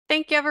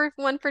Thank you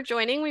everyone for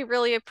joining. We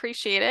really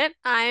appreciate it.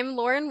 I'm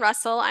Lauren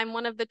Russell. I'm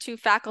one of the two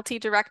faculty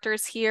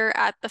directors here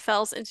at the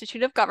Fels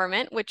Institute of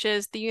Government, which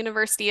is the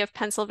University of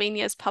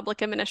Pennsylvania's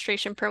public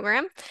administration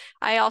program.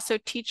 I also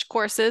teach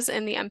courses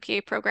in the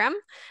MPA program.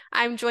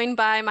 I'm joined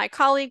by my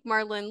colleague,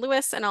 Marlon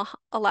Lewis, and I'll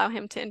allow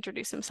him to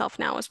introduce himself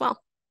now as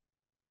well.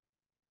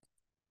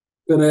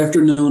 Good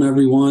afternoon,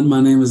 everyone. My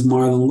name is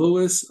Marlon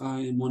Lewis. I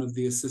am one of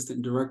the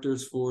assistant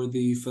directors for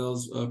the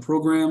Fels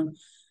program.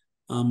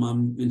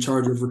 I'm in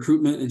charge of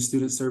recruitment and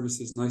student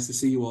services. Nice to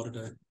see you all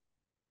today.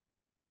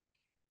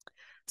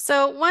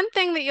 So one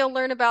thing that you'll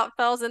learn about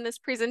Fels in this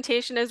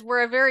presentation is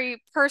we're a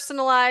very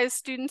personalized,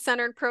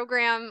 student-centered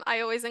program.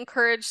 I always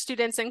encourage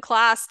students in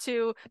class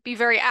to be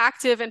very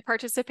active and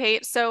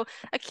participate. So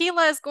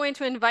Akila is going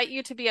to invite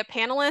you to be a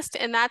panelist,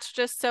 and that's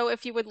just so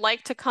if you would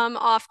like to come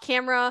off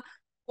camera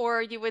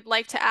or you would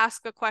like to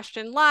ask a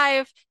question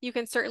live, you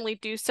can certainly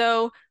do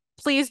so.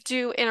 Please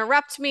do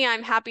interrupt me.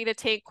 I'm happy to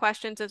take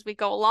questions as we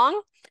go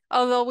along,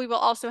 although we will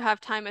also have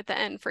time at the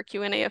end for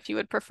Q&A if you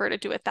would prefer to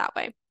do it that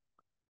way.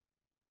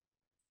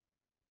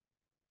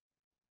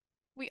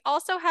 We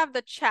also have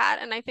the chat,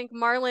 and I think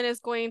Marlon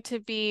is going to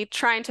be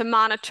trying to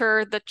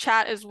monitor the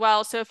chat as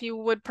well. So if you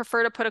would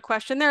prefer to put a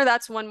question there,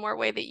 that's one more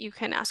way that you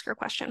can ask your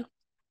question.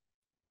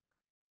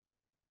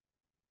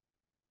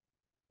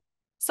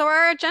 So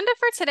our agenda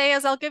for today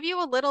is I'll give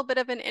you a little bit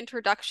of an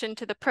introduction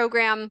to the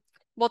program.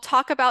 We'll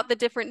talk about the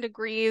different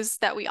degrees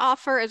that we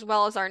offer as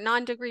well as our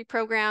non-degree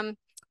program.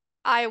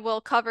 I will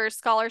cover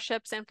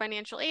scholarships and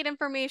financial aid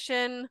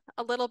information,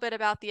 a little bit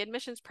about the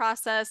admissions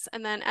process,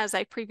 and then as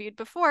I previewed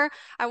before,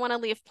 I want to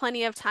leave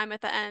plenty of time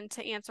at the end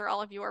to answer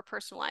all of your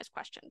personalized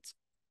questions.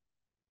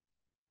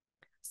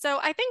 So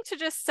I think to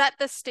just set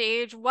the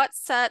stage, what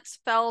sets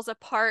Fels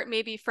apart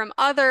maybe from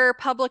other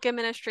public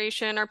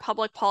administration or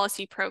public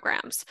policy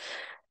programs?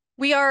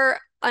 We are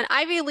an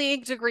Ivy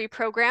League degree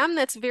program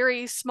that's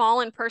very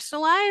small and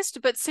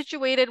personalized, but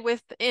situated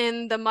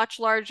within the much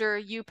larger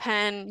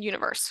UPenn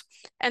universe.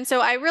 And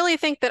so I really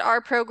think that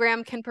our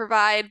program can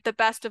provide the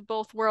best of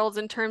both worlds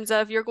in terms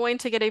of you're going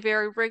to get a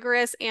very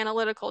rigorous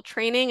analytical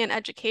training and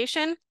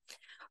education.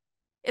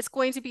 It's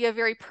going to be a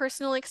very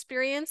personal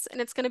experience,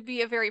 and it's going to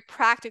be a very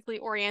practically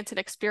oriented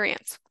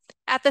experience.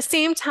 At the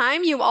same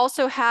time, you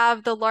also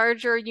have the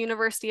larger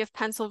University of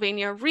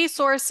Pennsylvania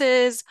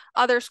resources,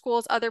 other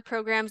schools, other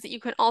programs that you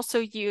can also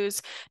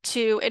use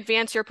to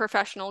advance your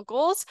professional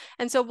goals.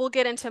 And so we'll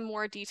get into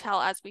more detail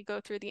as we go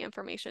through the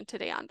information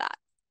today on that.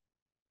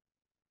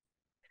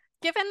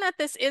 Given that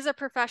this is a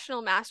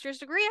professional master's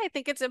degree, I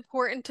think it's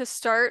important to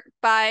start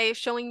by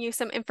showing you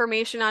some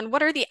information on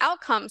what are the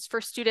outcomes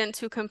for students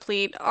who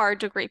complete our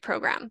degree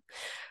program.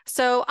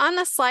 So on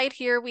the slide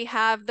here, we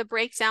have the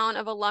breakdown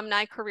of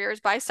alumni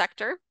careers by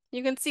sector.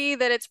 You can see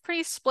that it's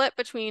pretty split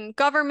between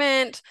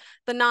government,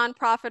 the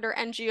nonprofit or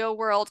NGO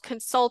world,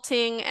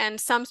 consulting, and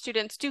some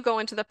students do go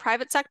into the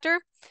private sector.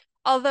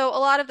 Although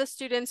a lot of the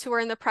students who are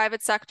in the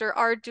private sector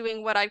are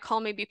doing what I'd call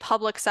maybe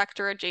public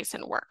sector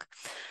adjacent work.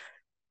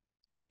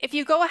 If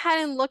you go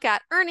ahead and look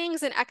at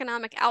earnings and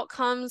economic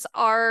outcomes,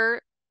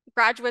 our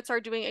graduates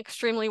are doing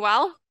extremely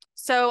well.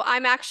 So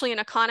I'm actually an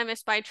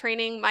economist by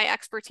training. My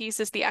expertise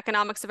is the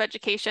economics of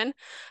education.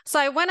 So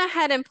I went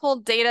ahead and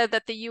pulled data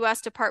that the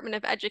US Department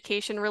of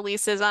Education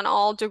releases on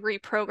all degree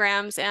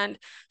programs, and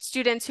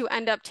students who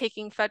end up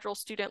taking federal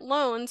student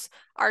loans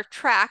are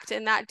tracked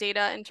in that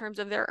data in terms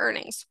of their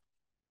earnings.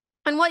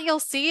 And what you'll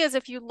see is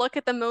if you look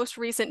at the most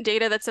recent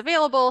data that's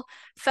available,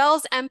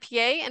 Fels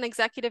MPA and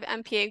executive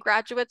MPA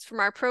graduates from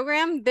our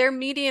program, their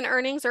median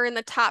earnings are in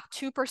the top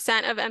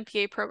 2% of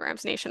MPA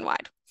programs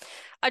nationwide.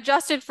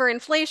 Adjusted for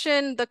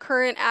inflation, the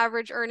current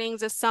average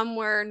earnings is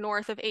somewhere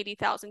north of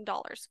 $80,000.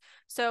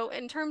 So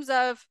in terms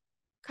of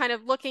kind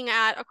of looking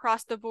at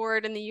across the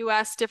board in the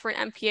US,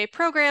 different MPA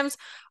programs,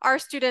 our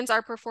students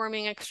are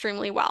performing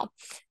extremely well.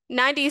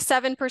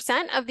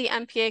 97% of the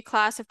MPA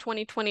class of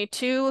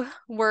 2022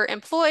 were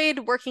employed,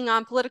 working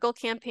on political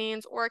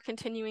campaigns, or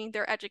continuing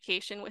their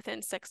education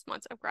within 6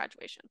 months of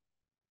graduation.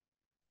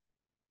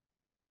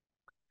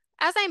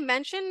 As I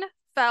mentioned,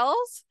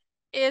 Fels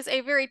is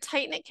a very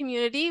tight-knit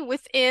community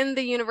within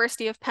the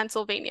University of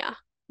Pennsylvania.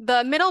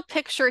 The middle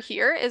picture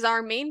here is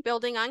our main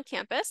building on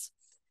campus.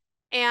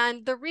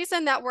 And the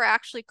reason that we're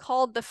actually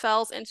called the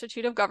Fels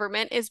Institute of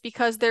Government is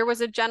because there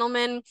was a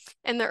gentleman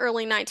in the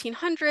early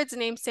 1900s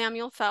named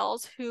Samuel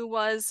Fels who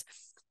was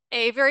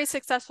a very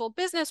successful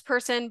business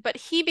person, but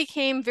he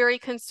became very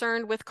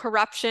concerned with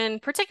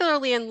corruption,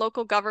 particularly in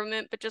local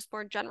government, but just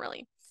more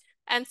generally.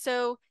 And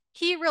so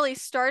he really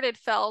started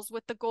Fels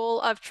with the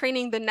goal of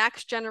training the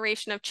next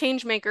generation of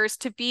change makers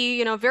to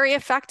be, very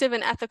effective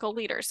and ethical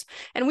leaders.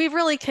 And we've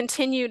really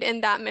continued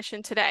in that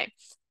mission today.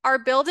 Our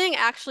building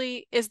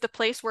actually is the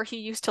place where he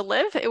used to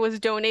live. It was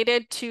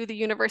donated to the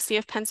University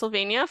of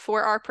Pennsylvania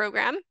for our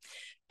program.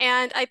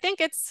 And I think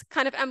it's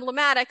kind of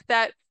emblematic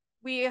that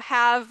we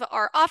have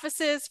our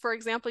offices. For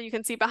example, you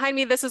can see behind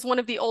me, this is one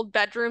of the old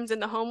bedrooms in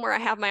the home where I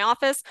have my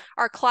office.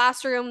 Our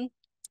classroom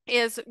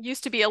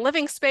used to be a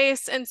living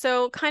space. And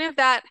so kind of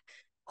that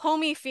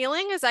homey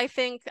feeling is, I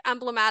think,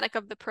 emblematic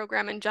of the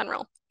program in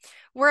general.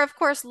 We're, of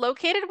course,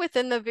 located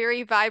within the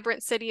very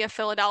vibrant city of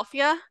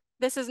Philadelphia.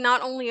 This is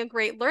not only a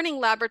great learning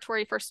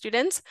laboratory for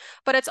students,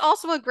 but it's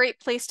also a great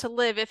place to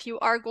live if you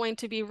are going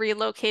to be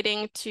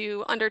relocating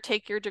to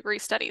undertake your degree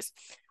studies.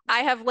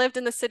 I have lived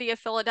in the city of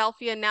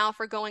Philadelphia now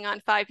for going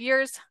on 5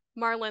 years.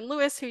 Marlon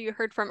Lewis, who you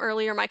heard from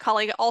earlier, my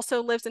colleague,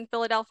 also lives in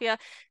Philadelphia.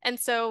 And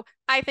so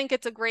I think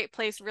it's a great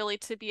place really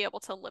to be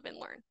able to live and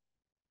learn.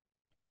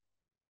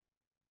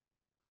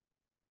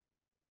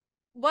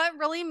 What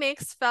really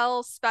makes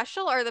Fels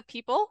special are the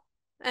people,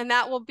 and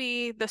that will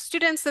be the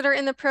students that are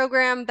in the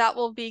program, that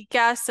will be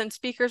guests and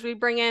speakers we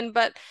bring in,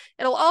 but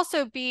it'll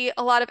also be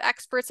a lot of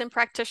experts and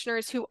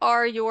practitioners who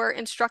are your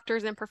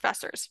instructors and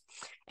professors.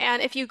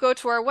 And if you go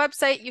to our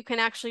website, you can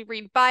actually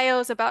read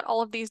bios about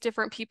all of these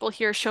different people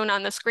here shown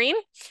on the screen.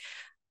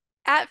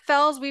 At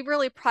Fels, we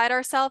really pride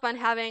ourselves on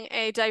having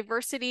a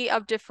diversity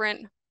of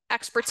different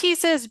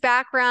expertises,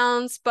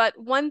 backgrounds, but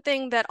one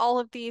thing that all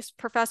of these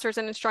professors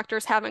and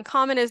instructors have in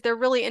common is they're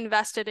really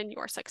invested in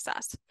your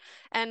success.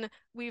 And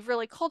we've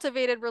really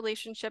cultivated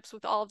relationships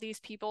with all of these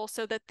people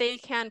so that they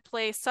can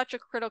play such a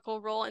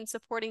critical role in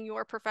supporting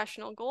your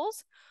professional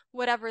goals,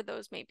 whatever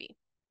those may be.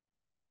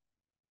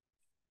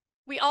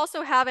 We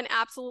also have an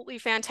absolutely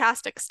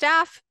fantastic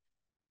staff.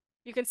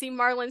 You can see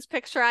Marlon's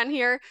picture on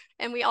here.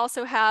 And we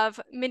also have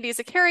Mindy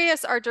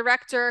Zacharias, our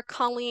director,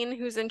 Colleen,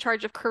 who's in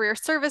charge of career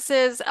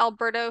services,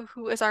 Alberto,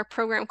 who is our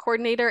program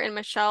coordinator, and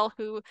Michelle,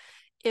 who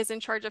is in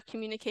charge of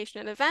communication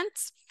and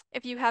events.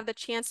 If you have the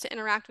chance to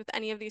interact with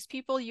any of these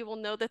people, you will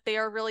know that they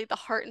are really the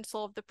heart and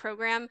soul of the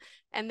program,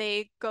 and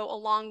they go a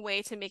long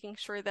way to making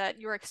sure that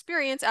your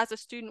experience as a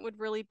student would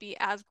really be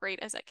as great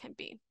as it can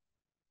be.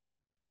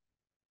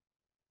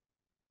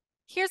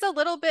 Here's a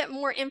little bit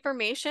more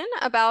information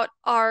about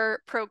our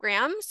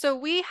program. So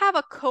we have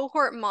a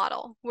cohort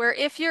model where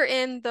if you're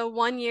in the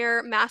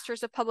 1-year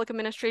Masters of Public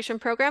Administration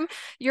program,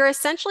 you're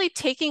essentially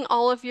taking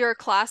all of your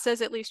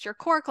classes, at least your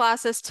core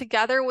classes,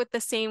 together with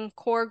the same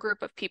core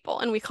group of people,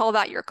 and we call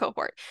that your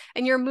cohort,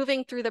 and you're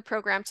moving through the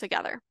program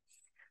together.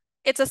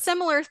 It's a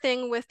similar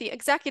thing with the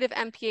executive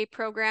MPA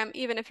program,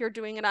 even if you're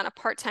doing it on a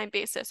part-time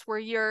basis, where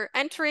you're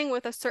entering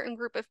with a certain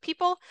group of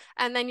people,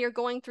 and then you're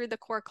going through the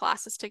core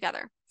classes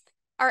together.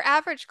 Our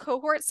average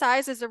cohort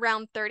size is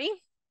around 30.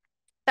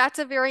 That's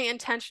a very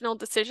intentional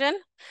decision.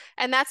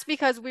 And that's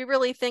because we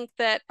really think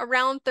that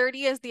around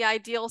 30 is the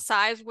ideal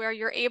size where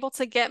you're able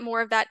to get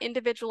more of that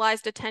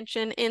individualized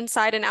attention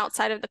inside and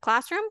outside of the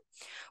classroom,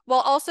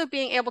 while also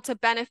being able to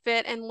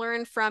benefit and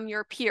learn from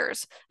your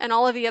peers and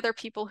all of the other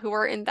people who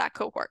are in that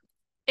cohort.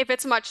 If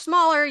it's much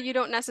smaller, you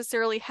don't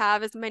necessarily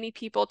have as many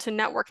people to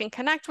network and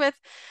connect with.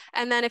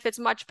 And then if it's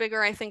much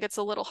bigger, I think it's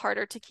a little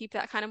harder to keep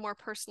that kind of more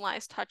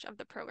personalized touch of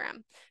the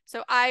program.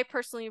 So I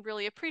personally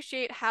really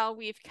appreciate how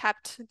we've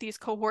kept these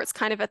cohorts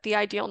kind of at the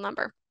ideal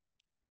number.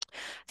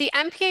 The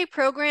MPA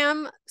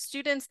program,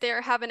 students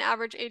there have an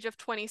average age of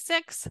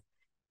 26.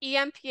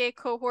 EMPA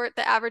cohort,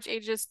 the average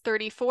age is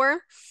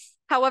 34.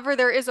 However,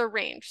 there is a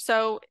range.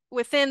 So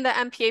within the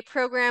MPA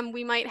program,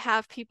 we might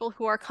have people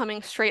who are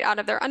coming straight out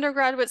of their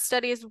undergraduate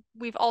studies.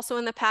 We've also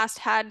in the past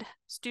had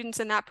students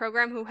in that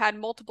program who had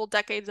multiple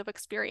decades of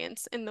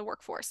experience in the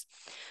workforce.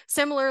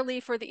 Similarly,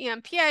 for the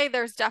EMPA,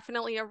 there's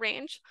definitely a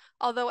range,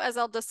 although as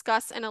I'll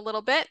discuss in a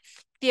little bit,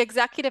 the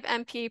executive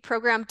MPA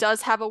program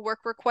does have a work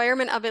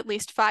requirement of at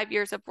least 5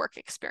 years of work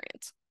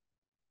experience.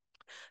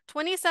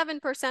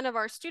 27% of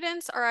our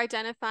students are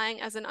identifying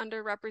as an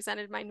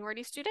underrepresented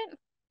minority student.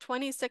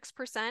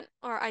 26%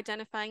 are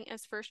identifying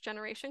as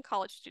first-generation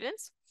college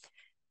students.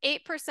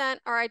 8%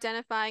 are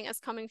identifying as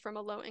coming from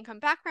a low-income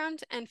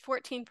background, and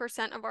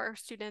 14% of our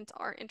students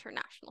are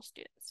international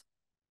students.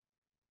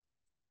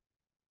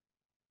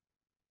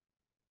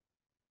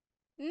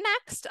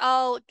 Next,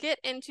 I'll get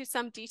into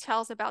some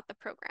details about the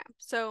program.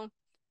 So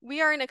we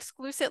are an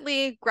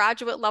exclusively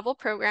graduate level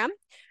program.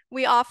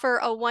 We offer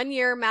a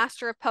 1-year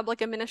Master of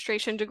Public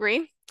Administration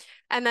degree,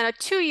 and then a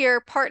 2-year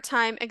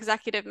part-time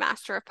Executive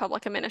Master of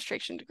Public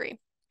Administration degree.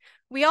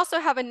 We also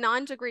have a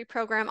non-degree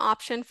program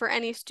option for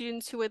any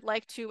students who would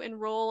like to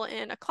enroll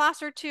in a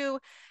class or two,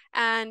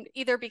 and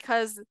either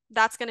because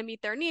that's going to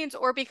meet their needs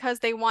or because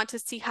they want to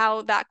see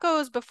how that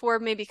goes before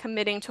maybe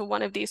committing to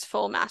one of these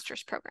full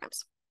master's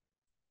programs.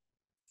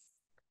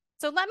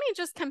 So let me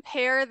just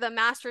compare the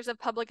Masters of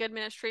Public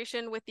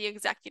Administration with the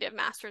Executive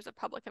Masters of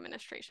Public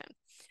Administration.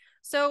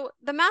 So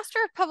the Master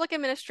of Public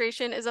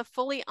Administration is a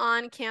fully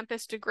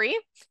on-campus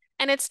degree,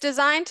 and it's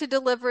designed to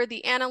deliver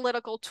the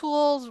analytical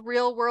tools,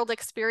 real-world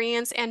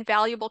experience, and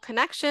valuable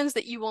connections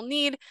that you will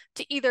need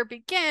to either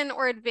begin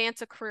or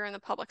advance a career in the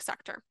public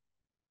sector.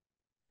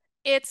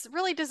 It's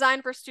really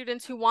designed for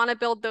students who want to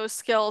build those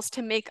skills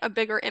to make a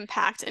bigger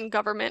impact in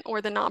government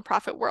or the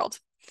nonprofit world.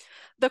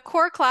 The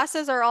core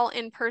classes are all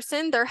in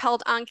person. They're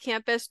held on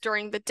campus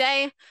during the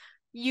day.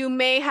 You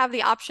may have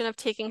the option of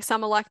taking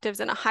some electives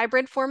in a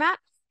hybrid format.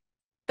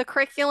 The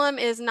curriculum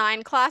is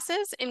 9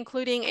 classes,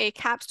 including a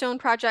capstone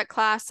project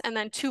class and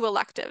then 2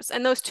 electives.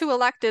 And those 2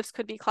 electives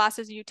could be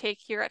classes you take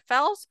here at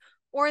Fels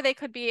or they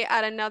could be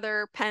at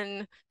another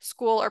Penn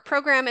school or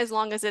program as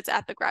long as it's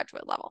at the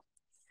graduate level.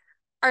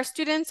 Our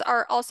students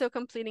are also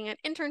completing an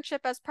internship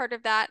as part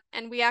of that,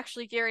 and we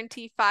actually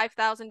guarantee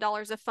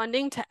 $5,000 of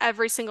funding to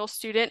every single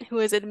student who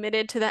is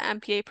admitted to the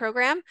MPA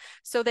program,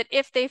 so that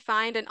if they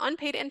find an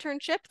unpaid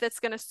internship that's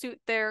going to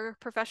suit their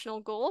professional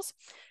goals,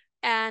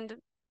 and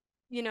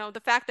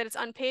the fact that it's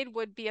unpaid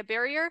would be a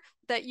barrier,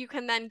 that you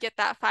can then get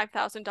that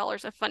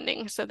 $5,000 of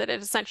funding so that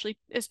it essentially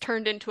is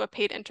turned into a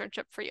paid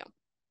internship for you.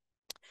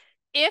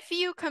 If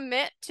you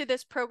commit to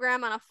this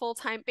program on a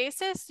full-time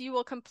basis, you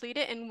will complete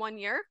it in 1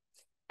 year.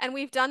 And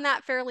we've done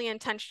that fairly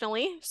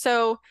intentionally.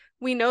 So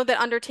we know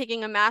that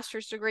undertaking a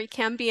master's degree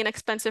can be an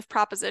expensive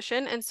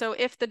proposition. And so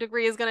if the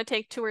degree is going to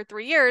take 2 or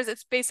 3 years,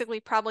 it's basically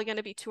probably going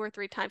to be 2 or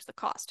 3 times the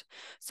cost.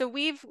 So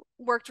we've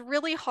worked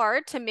really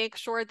hard to make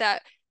sure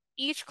that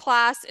each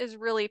class is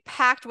really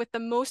packed with the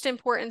most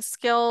important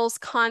skills,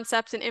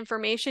 concepts, and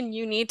information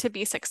you need to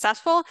be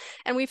successful.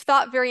 And we've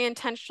thought very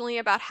intentionally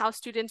about how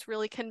students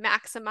really can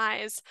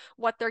maximize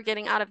what they're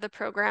getting out of the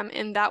program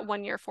in that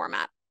 1-year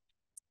format.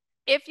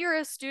 If you're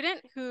a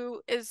student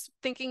who is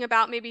thinking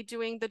about maybe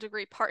doing the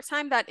degree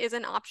part-time, that is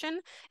an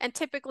option. And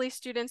typically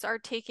students are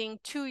taking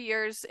 2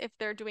 years if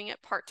they're doing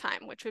it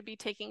part-time, which would be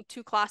taking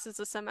 2 classes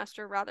a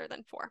semester rather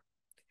than 4.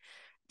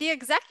 The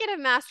Executive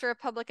Master of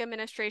Public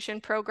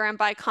Administration program,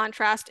 by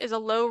contrast, is a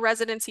low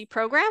residency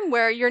program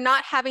where you're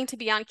not having to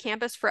be on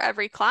campus for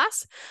every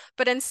class,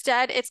 but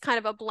instead it's kind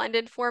of a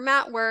blended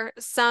format where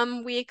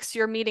some weeks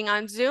you're meeting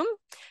on Zoom,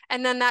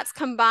 and then that's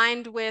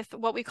combined with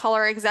what we call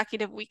our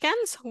executive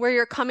weekends, where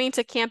you're coming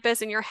to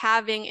campus and you're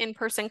having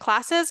in-person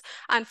classes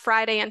on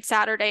Friday and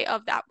Saturday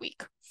of that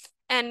week.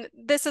 And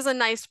this is a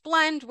nice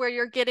blend where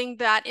you're getting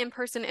that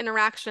in-person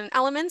interaction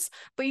elements,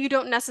 but you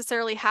don't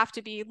necessarily have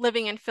to be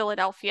living in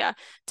Philadelphia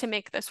to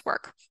make this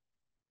work.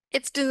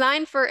 It's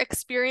designed for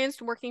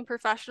experienced working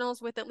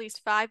professionals with at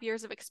least 5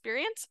 years of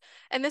experience.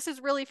 And this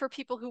is really for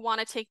people who want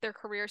to take their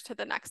careers to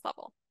the next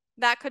level.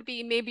 That could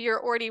be maybe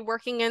you're already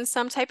working in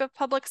some type of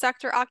public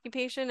sector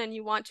occupation and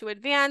you want to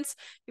advance,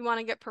 you want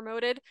to get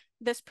promoted.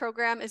 This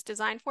program is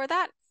designed for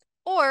that.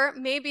 Or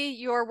maybe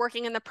you're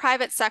working in the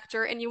private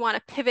sector and you want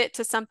to pivot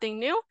to something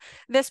new.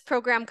 This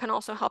program can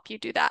also help you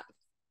do that.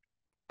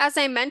 As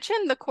I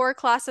mentioned, the core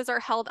classes are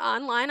held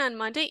online on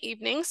Monday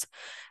evenings,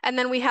 and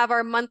then we have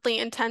our monthly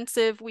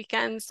intensive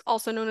weekends,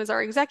 also known as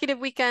our executive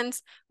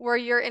weekends, where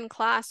you're in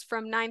class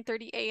from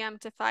 9:30 a.m.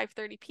 to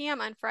 5:30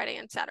 p.m. on Friday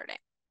and Saturday.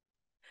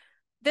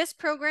 This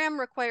program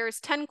requires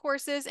 10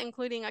 courses,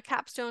 including a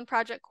capstone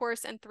project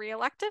course and 3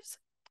 electives.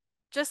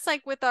 Just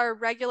like with our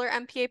regular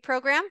MPA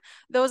program,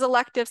 those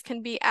electives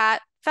can be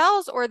at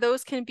Fels or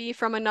those can be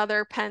from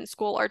another Penn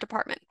school or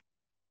department.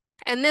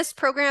 And this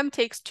program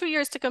takes 2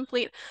 years to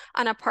complete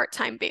on a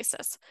part-time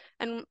basis.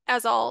 And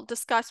as I'll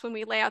discuss when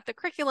we lay out the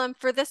curriculum,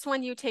 for this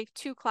one, you take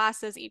 2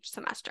 classes each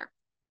semester.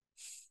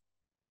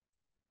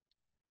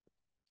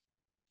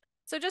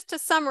 So just to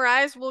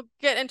summarize, we'll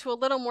get into a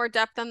little more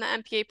depth on the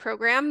MPA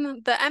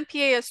program. The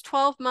MPA is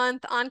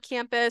 12-month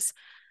on-campus,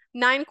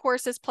 9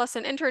 courses plus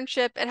an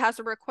internship. It has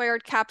a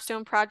required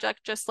capstone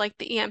project, just like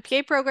the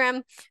EMPA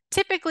program.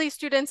 Typically,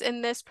 students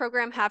in this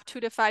program have 2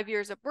 to 5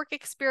 years of work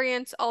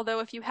experience, although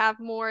if you have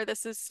more,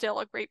 this is still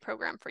a great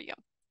program for you.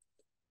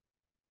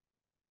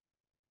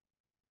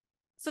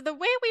 So the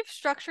way we've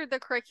structured the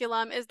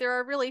curriculum is there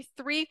are really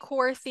 3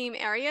 core theme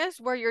areas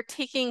where you're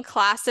taking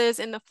classes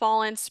in the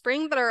fall and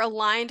spring that are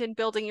aligned in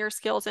building your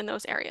skills in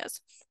those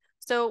areas.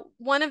 So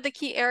one of the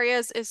key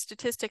areas is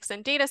statistics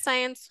and data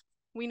science.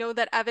 We know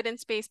that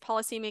evidence-based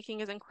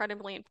policymaking is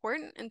incredibly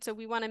important, and so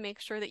we want to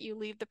make sure that you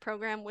leave the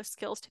program with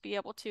skills to be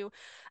able to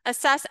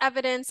assess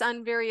evidence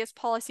on various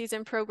policies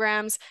and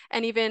programs,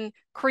 and even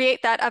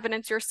create that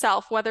evidence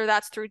yourself, whether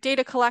that's through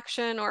data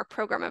collection or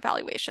program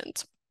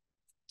evaluations.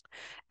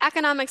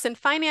 Economics and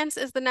finance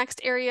is the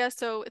next area,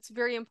 so it's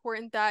very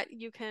important that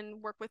you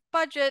can work with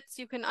budgets,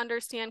 you can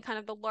understand kind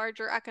of the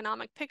larger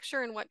economic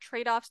picture and what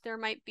trade-offs there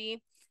might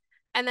be.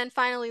 And then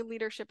finally,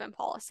 leadership and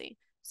policy.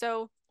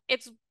 So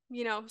it's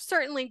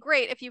certainly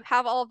great if you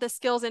have all of the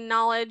skills and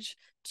knowledge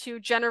to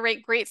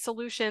generate great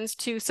solutions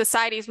to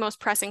society's most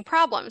pressing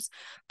problems.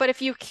 But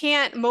if you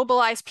can't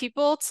mobilize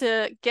people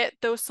to get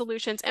those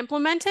solutions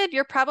implemented,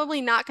 you're probably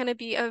not going to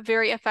be a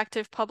very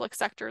effective public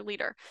sector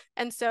leader.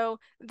 And so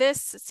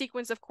this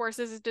sequence of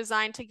courses is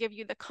designed to give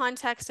you the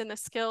context and the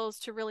skills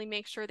to really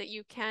make sure that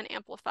you can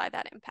amplify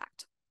that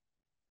impact.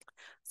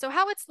 So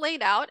how it's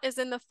laid out is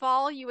in the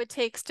fall, you would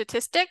take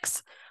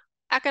statistics,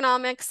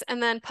 economics,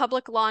 and then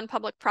public law and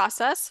public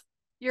process.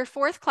 Your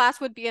 4th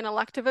class would be an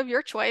elective of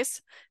your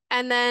choice.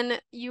 And then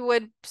you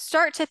would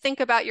start to think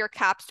about your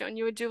capstone.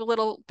 You would do a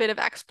little bit of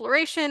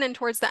exploration, and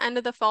towards the end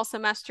of the fall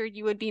semester,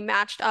 you would be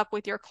matched up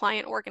with your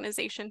client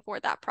organization for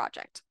that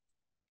project.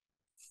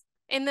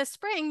 In the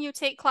spring, you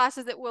take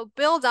classes that will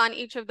build on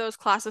each of those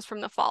classes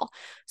from the fall.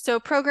 So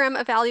program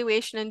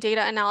evaluation and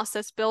data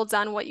analysis builds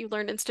on what you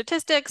learned in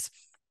statistics.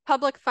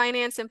 Public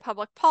finance and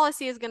public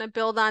policy is going to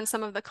build on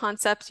some of the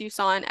concepts you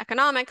saw in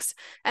economics,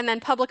 and then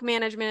public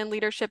management and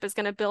leadership is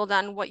going to build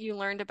on what you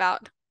learned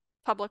about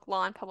public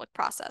law and public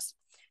process.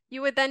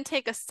 You would then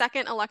take a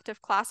second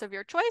elective class of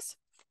your choice,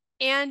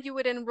 and you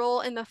would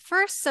enroll in the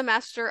first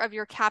semester of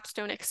your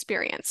capstone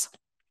experience.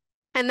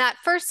 And that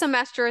first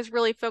semester is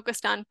really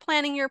focused on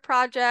planning your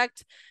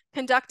project,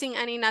 conducting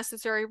any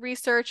necessary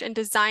research, and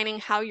designing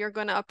how you're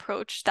going to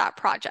approach that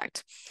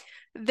project.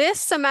 This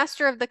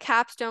semester of the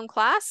capstone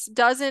class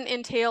doesn't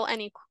entail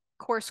any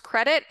course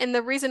credit. And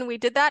the reason we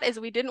did that is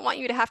we didn't want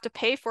you to have to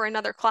pay for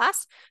another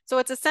class. So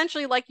it's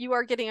essentially like you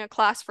are getting a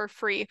class for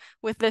free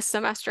with this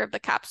semester of the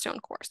capstone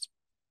course.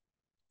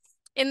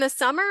 In the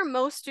summer,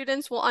 most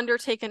students will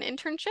undertake an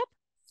internship,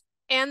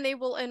 and they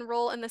will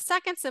enroll in the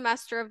second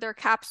semester of their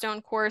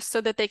capstone course so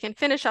that they can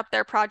finish up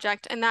their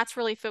project. And that's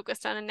really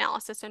focused on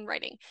analysis and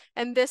writing.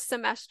 And this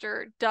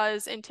semester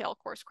does entail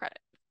course credit.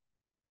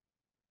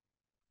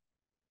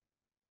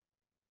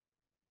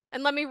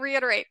 And let me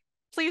reiterate,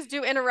 please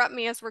do interrupt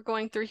me as we're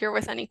going through here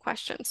with any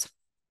questions.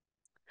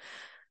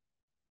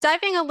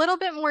 Diving a little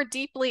bit more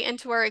deeply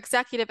into our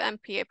executive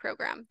MPA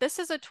program. This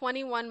is a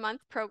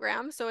 21-month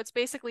program, so it's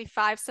basically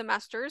 5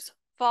 semesters,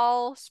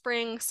 fall,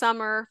 spring,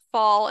 summer,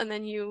 fall, and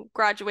then you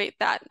graduate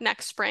that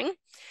next spring.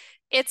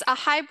 It's a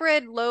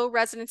hybrid low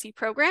residency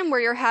program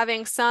where you're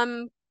having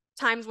some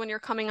times when you're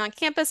coming on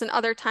campus and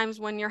other times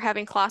when you're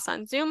having class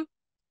on Zoom.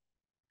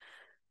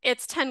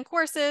 It's 10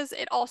 courses.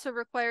 It also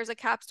requires a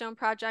capstone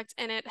project,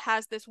 and it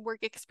has this work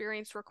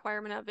experience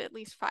requirement of at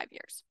least 5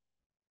 years.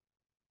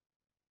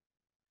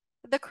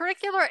 The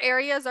curricular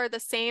areas are the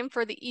same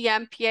for the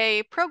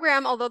EMPA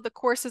program, although the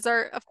courses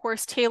are, of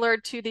course,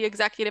 tailored to the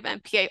executive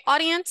MPA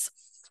audience.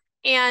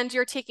 And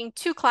you're taking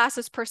 2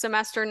 classes per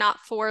semester, not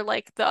 4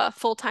 like the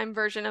full-time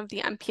version of the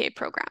MPA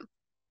program.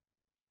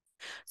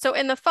 So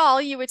in the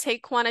fall, you would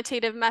take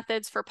quantitative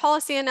methods for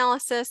policy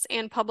analysis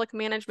and public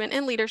management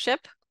and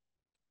leadership.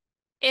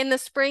 In the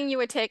spring, you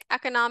would take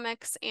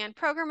economics and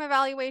program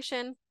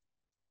evaluation.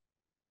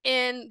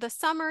 In the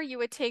summer, you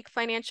would take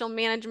financial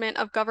management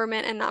of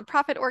government and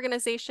nonprofit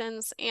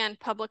organizations and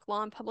public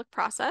law and public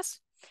process.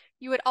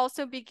 You would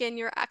also begin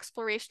your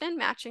exploration and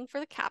matching for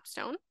the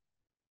capstone.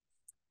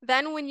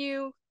 Then when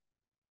you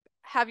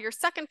have your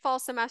second fall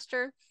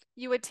semester,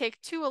 you would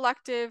take 2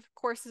 elective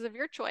courses of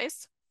your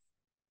choice.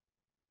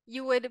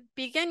 You would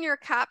begin your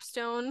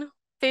capstone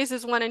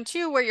phases 1 and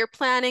 2, where you're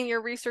planning,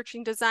 you're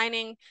researching,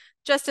 designing.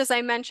 Just as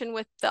I mentioned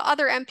with the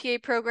other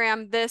MPA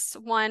program, this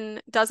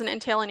one doesn't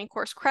entail any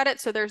course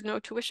credit, so there's no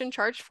tuition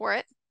charged for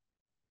it.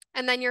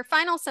 And then your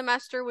final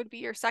semester would be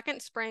your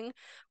second spring,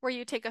 where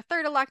you take a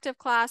 3rd elective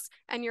class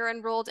and you're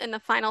enrolled in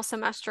the final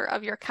semester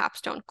of your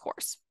capstone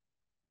course.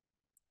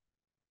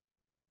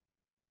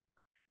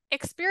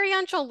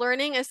 Experiential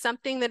learning is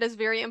something that is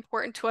very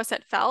important to us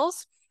at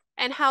Fels.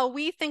 And how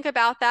we think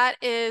about that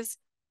is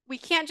we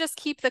can't just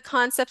keep the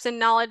concepts and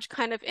knowledge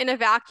kind of in a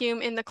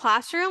vacuum in the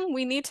classroom.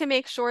 We need to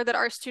make sure that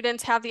our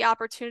students have the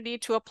opportunity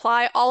to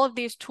apply all of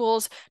these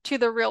tools to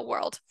the real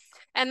world.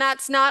 And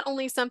that's not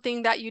only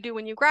something that you do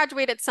when you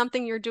graduate, it's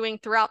something you're doing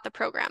throughout the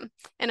program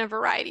in a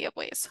variety of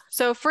ways.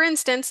 So for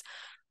instance,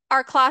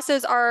 our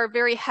classes are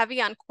very heavy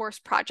on course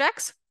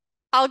projects.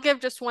 I'll give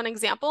just one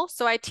example.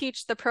 So I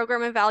teach the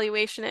program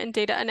evaluation and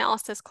data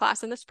analysis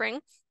class in the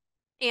spring.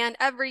 And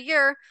every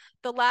year,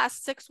 the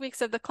last 6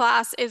 weeks of the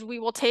class is we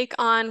will take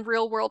on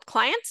real world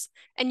clients,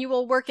 and you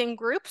will work in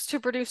groups to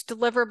produce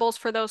deliverables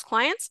for those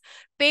clients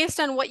based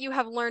on what you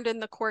have learned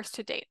in the course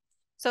to date.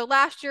 So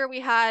last year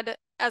we had,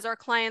 as our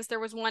clients, there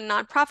was one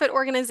nonprofit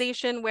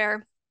organization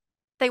where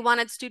they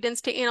wanted students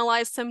to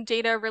analyze some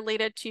data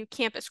related to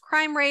campus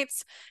crime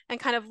rates and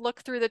kind of look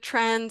through the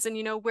trends and,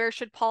 where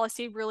should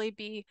policy really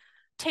be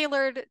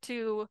tailored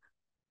to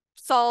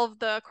solve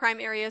the crime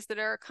areas that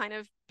are kind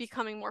of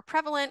becoming more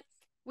prevalent.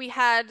 We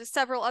had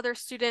several other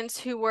students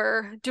who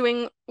were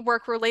doing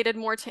work related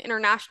more to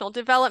international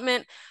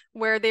development,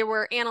 where they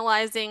were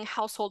analyzing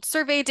household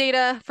survey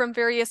data from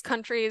various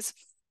countries.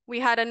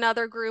 We had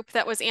another group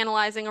that was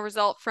analyzing a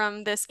result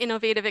from this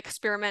innovative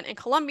experiment in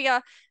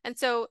Colombia. And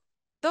so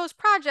those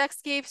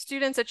projects gave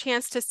students a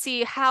chance to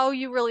see how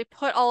you really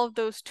put all of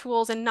those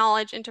tools and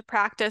knowledge into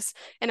practice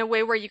in a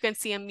way where you can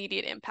see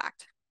immediate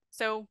impact.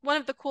 So one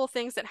of the cool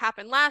things that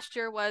happened last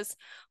year was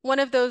one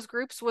of those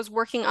groups was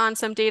working on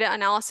some data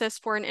analysis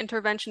for an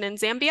intervention in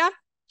Zambia.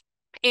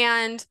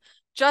 And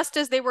just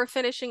as they were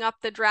finishing up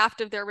the draft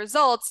of their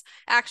results,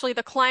 actually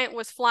the client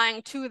was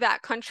flying to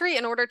that country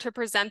in order to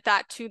present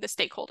that to the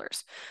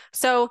stakeholders.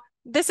 So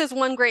this is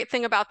one great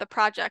thing about the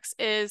projects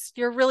is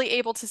you're really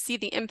able to see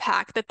the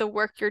impact that the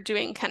work you're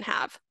doing can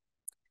have.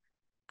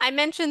 I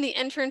mentioned the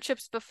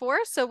internships before,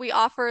 so we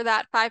offer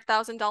that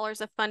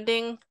 $5,000 of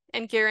funding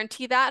and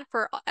guarantee that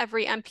for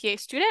every MPA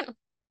student.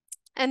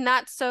 And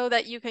that's so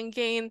that you can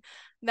gain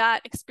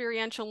that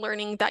experiential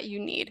learning that you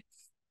need.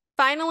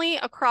 Finally,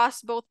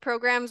 across both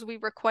programs, we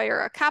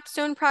require a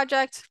capstone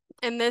project,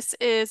 and this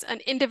is an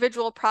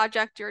individual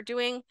project you're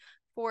doing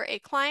for a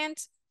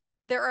client.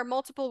 There are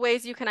multiple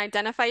ways you can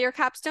identify your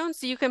capstone,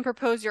 so you can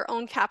propose your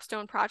own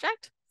capstone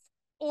project,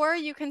 or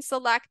you can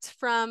select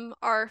from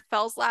our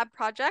Fels Lab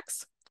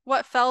projects.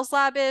 What Fels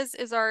Lab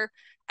is our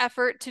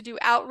effort to do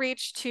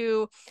outreach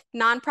to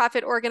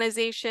nonprofit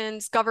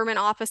organizations, government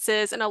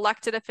offices, and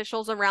elected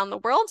officials around the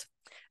world.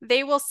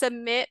 They will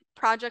submit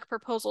project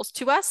proposals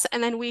to us,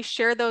 and then we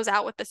share those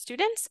out with the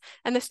students,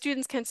 and the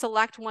students can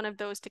select one of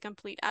those to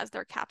complete as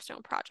their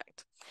capstone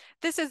project.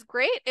 This is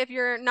great if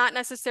you're not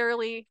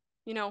necessarily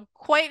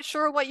quite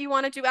sure what you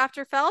want to do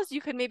after Fels.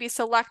 You could maybe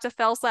select a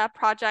Fels Lab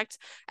project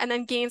and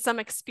then gain some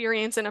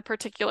experience in a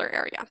particular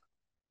area.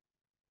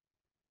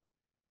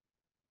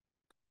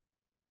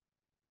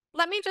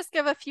 Let me just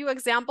give a few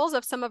examples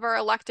of some of our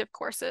elective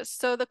courses.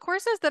 So the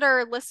courses that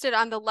are listed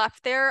on the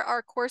left there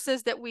are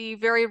courses that we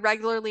very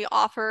regularly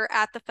offer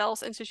at the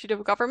Fels Institute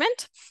of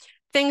Government.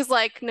 Things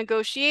like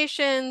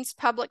negotiations,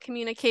 public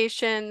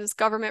communications,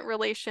 government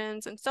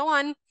relations, and so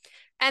on.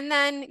 And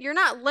then you're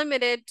not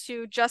limited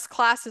to just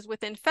classes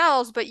within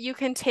Fels, but you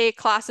can take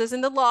classes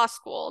in the law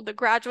school, the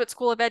Graduate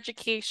School of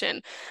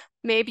Education.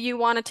 Maybe you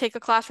want to take a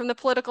class from the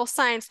political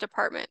science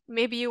department.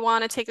 Maybe you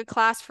want to take a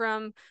class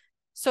from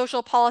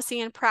social policy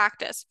and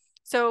practice.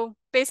 So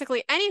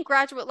basically any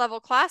graduate level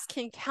class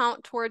can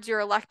count towards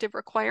your elective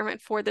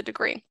requirement for the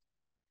degree.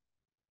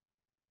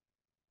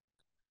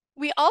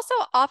 We also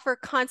offer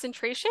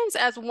concentrations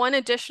as one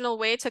additional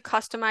way to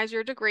customize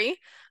your degree.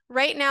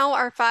 Right now,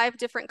 our 5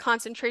 different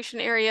concentration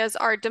areas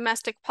are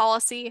domestic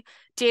policy,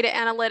 data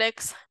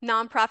analytics,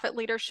 nonprofit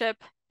leadership,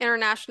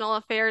 international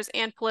affairs,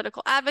 and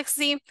political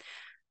advocacy.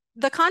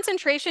 The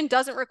concentration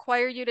doesn't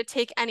require you to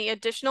take any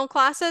additional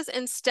classes.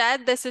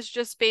 Instead, this is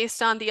just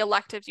based on the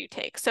electives you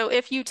take. So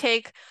if you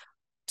take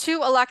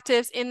 2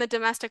 electives in the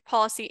domestic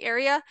policy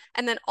area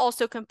and then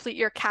also complete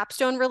your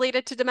capstone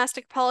related to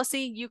domestic policy,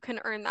 you can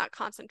earn that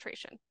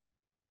concentration.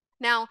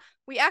 Now,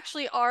 we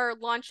actually are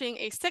launching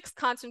a 6th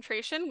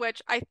concentration,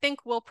 which I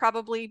think will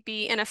probably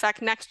be in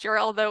effect next year,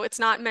 although it's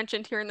not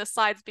mentioned here in the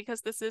slides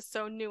because this is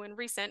so new and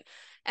recent.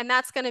 And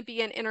that's going to be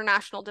in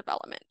international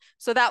development.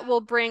 So that will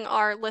bring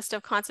our list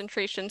of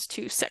concentrations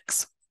to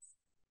 6.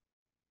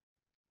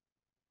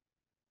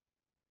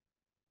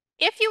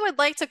 If you would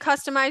like to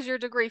customize your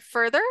degree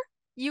further,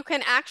 you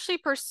can actually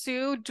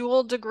pursue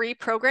dual degree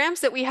programs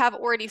that we have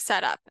already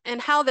set up.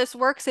 And how this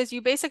works is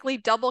you basically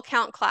double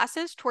count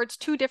classes towards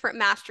 2 different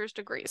master's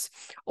degrees,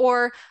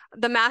 or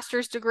the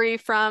master's degree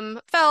from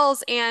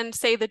Fels and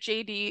say the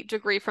JD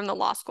degree from the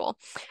law school.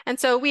 And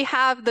so we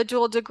have the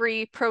dual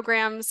degree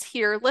programs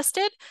here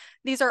listed.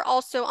 These are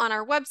also on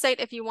our website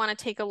if you want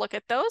to take a look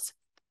at those.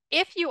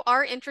 If you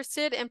are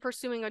interested in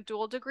pursuing a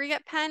dual degree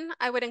at Penn,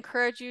 I would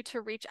encourage you to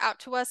reach out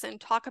to us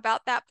and talk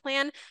about that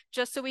plan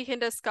just so we can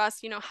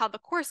discuss, how the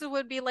courses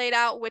would be laid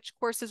out, which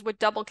courses would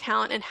double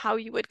count, and how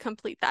you would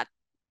complete that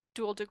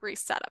dual degree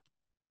setup.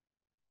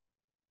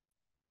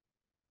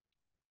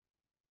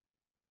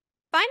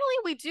 Finally,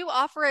 we do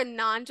offer a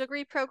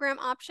non-degree program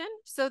option.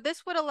 So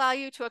this would allow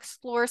you to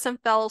explore some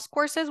Fels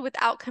courses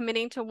without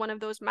committing to one of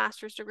those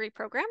master's degree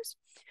programs.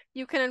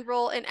 You can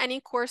enroll in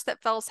any course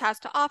that Fels has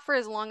to offer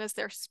as long as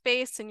there's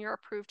space and you're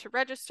approved to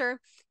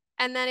register.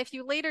 And then if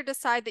you later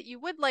decide that you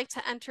would like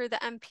to enter the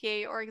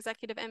MPA or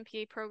executive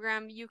MPA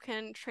program, you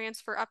can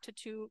transfer up to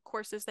 2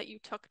 courses that you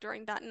took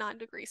during that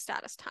non-degree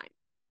status time.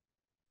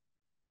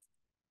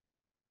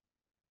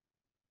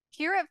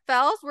 Here at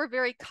Fels, we're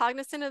very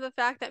cognizant of the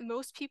fact that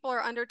most people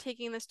are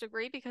undertaking this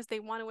degree because they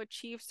want to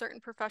achieve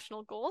certain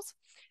professional goals.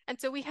 And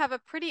so we have a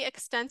pretty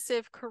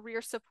extensive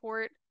career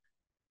support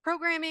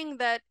programming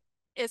that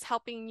is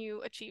helping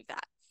you achieve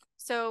that.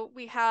 So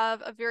we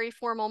have a very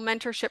formal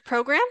mentorship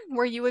program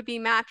where you would be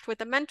matched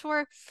with a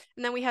mentor.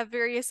 And then we have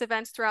various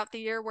events throughout the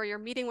year where you're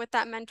meeting with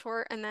that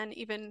mentor. And then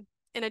even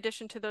in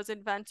addition to those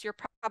events, you're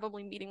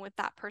probably meeting with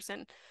that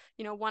person,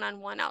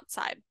 one-on-one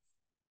outside.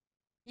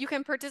 You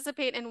can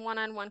participate in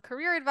one-on-one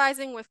career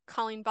advising with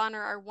Colleen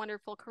Bonner, our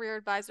wonderful career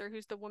advisor,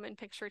 who's the woman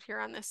pictured here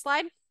on this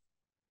slide.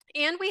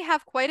 And we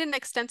have quite an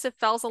extensive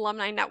Fels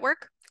alumni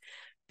network.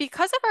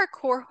 Because of our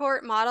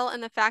cohort model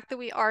and the fact that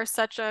we are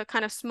such a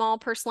kind of small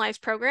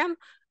personalized program,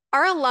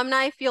 our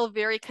alumni feel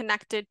very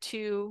connected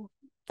to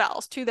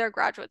Fels, to their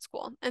graduate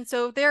school. And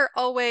so they're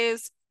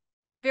always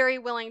very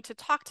willing to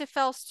talk to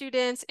Fels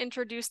students,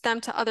 introduce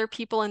them to other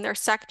people in their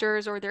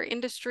sectors or their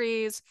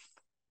industries.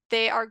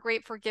 They are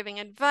great for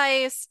giving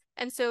advice.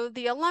 And so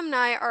the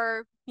alumni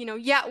are,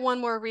 yet one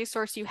more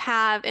resource you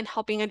have in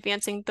helping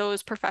advancing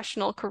those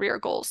professional career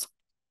goals.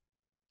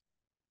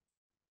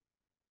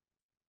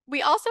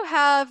 We also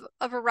have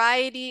a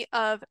variety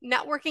of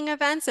networking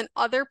events and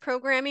other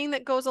programming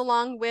that goes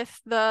along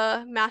with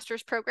the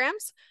master's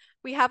programs.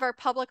 We have our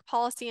public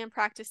policy and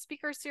practice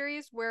speaker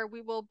series where we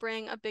will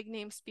bring a big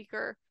name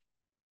speaker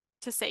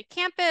to say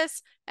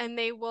campus, and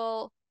they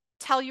will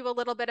tell you a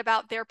little bit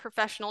about their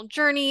professional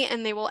journey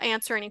and they will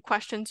answer any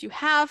questions you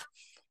have.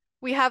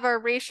 We have our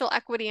racial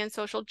equity and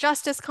social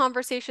justice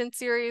conversation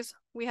series.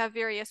 We have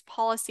various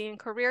policy and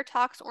career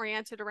talks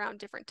oriented around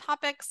different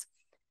topics.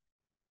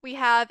 We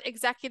have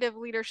executive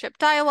leadership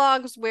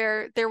dialogues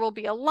where there will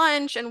be a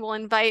lunch and we'll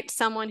invite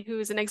someone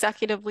who's an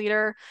executive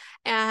leader.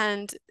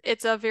 And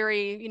it's a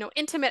very,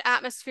 intimate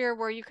atmosphere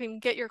where you can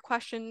get your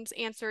questions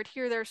answered,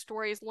 hear their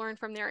stories, learn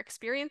from their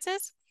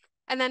experiences.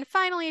 And then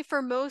finally,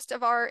 for most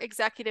of our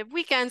executive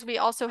weekends, we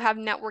also have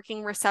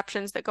networking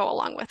receptions that go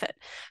along with it.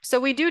 So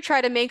we do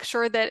try to make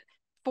sure that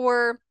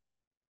for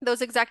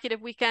those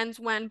executive weekends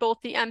when both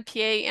the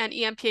MPA and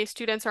EMPA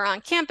students are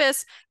on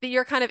campus, that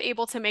you're kind of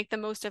able to make the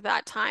most of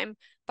that time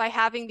by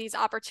having these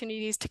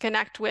opportunities to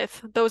connect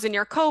with those in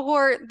your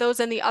cohort, those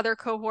in the other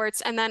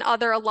cohorts, and then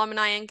other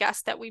alumni and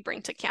guests that we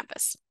bring to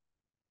campus.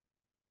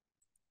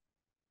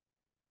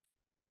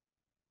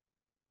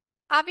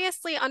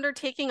 Obviously,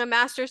 undertaking a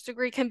master's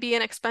degree can be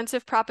an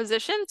expensive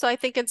proposition, so I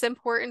think it's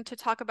important to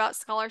talk about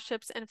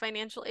scholarships and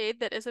financial aid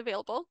that is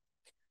available.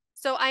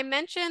 So I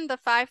mentioned the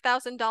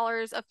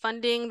 $5,000 of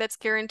funding that's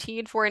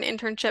guaranteed for an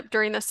internship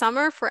during the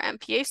summer for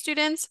MPA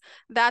students.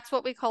 That's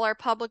what we call our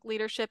Public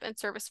Leadership and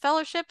Service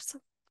Fellowships.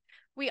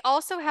 We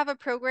also have a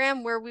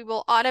program where we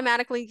will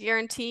automatically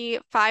guarantee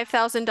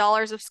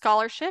 $5,000 of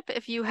scholarship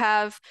if you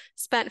have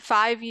spent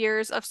 5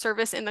 years of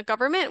service in the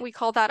government. We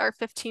call that our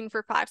 15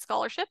 for 5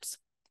 scholarships.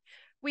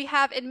 We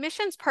have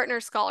admissions partner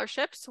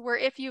scholarships, where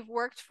if you've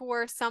worked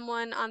for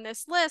someone on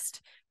this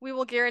list, we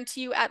will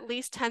guarantee you at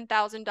least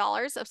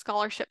 $10,000 of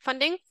scholarship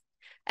funding.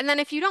 And then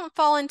if you don't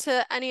fall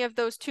into any of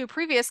those two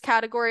previous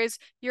categories,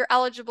 you're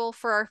eligible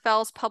for our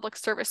Fels Public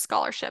Service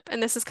Scholarship.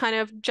 And this is kind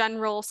of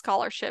general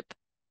scholarship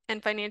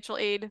and financial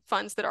aid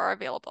funds that are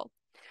available.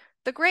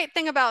 The great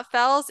thing about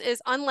Fels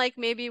is, unlike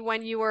maybe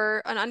when you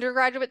were an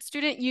undergraduate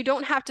student, you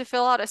don't have to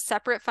fill out a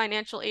separate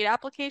financial aid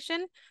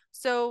application.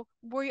 So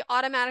we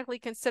automatically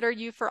consider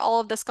you for all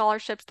of the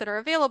scholarships that are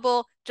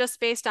available just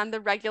based on the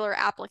regular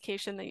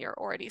application that you're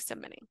already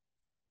submitting.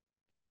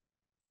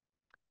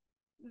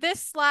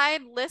 This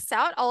slide lists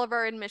out all of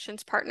our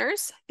admissions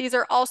partners. These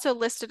are also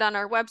listed on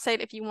our website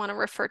if you want to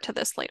refer to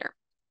this later.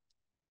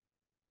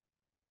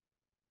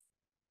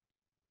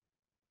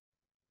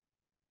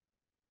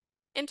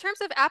 In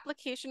terms of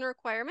application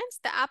requirements,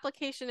 the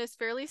application is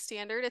fairly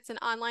standard. It's an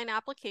online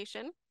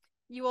application.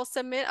 You will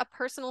submit a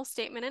personal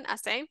statement and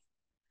essay.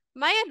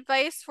 My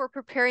advice for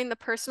preparing the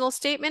personal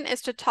statement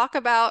is to talk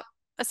about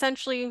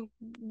essentially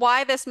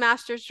why this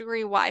master's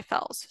degree, why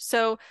Fels.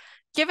 So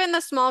given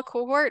the small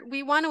cohort,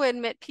 we want to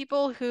admit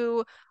people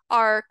who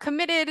are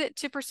committed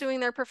to pursuing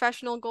their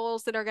professional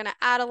goals, that are going to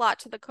add a lot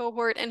to the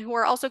cohort, and who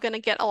are also going to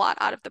get a lot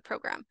out of the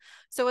program.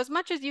 So as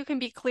much as you can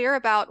be clear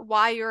about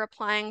why you're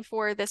applying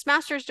for this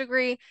master's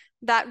degree,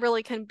 that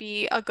really can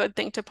be a good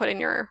thing to put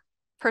in your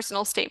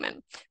personal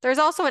statement. There's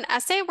also an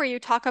essay where you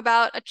talk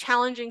about a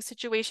challenging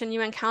situation you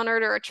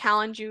encountered or a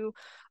challenge you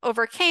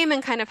overcame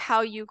and kind of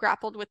how you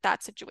grappled with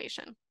that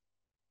situation.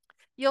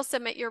 You'll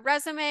submit your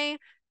resume,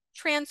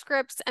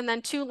 transcripts, and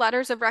then 2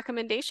 letters of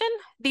recommendation.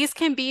 These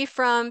can be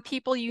from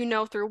people you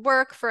know through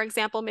work, for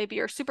example, maybe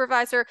your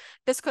supervisor.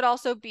 This could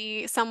also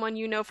be someone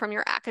you know from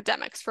your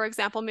academics, for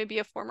example, maybe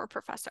a former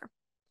professor.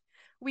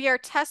 We are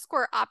test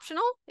score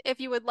optional. If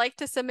you would like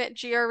to submit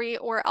GRE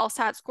or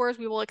LSAT scores,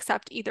 we will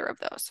accept either of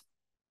those.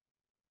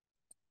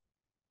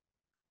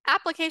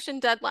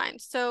 Application deadline.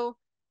 So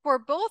for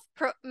both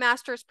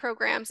master's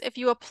programs, if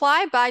you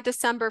apply by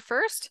December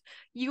 1st,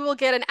 you will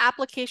get an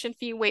application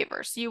fee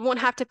waiver. So you won't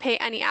have to pay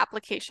any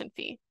application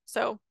fee.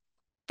 So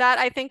that,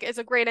 I think, is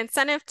a great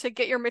incentive to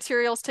get your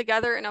materials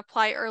together and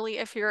apply early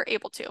if you're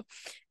able to.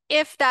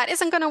 If that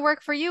isn't going to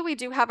work for you, we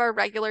do have our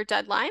regular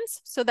deadlines.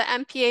 So the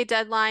MPA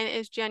deadline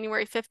is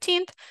January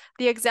 15th.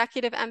 The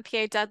executive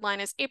MPA deadline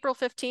is April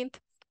 15th.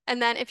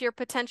 And then if you're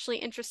potentially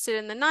interested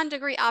in the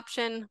non-degree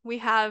option, we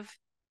have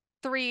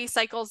 3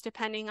 cycles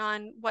depending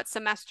on what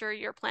semester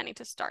you're planning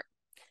to start.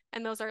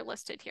 And those are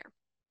listed here.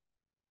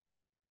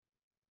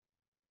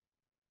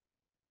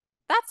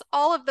 That's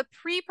all of the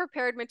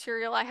pre-prepared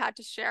material I had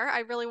to share. I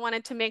really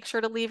wanted to make sure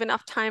to leave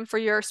enough time for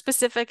your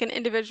specific and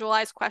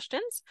individualized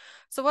questions.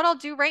 So what I'll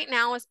do right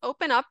now is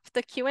open up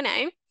the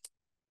Q&A.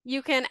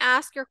 You can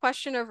ask your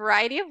question a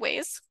variety of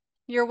ways.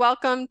 You're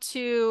welcome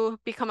to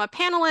become a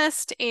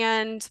panelist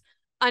and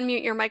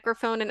unmute your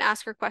microphone and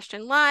ask your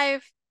question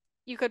live.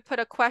 You could put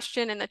a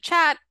question in the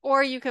chat,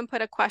 or you can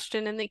put a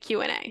question in the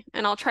Q&A,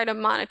 and I'll try to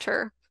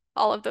monitor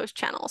all of those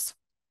channels.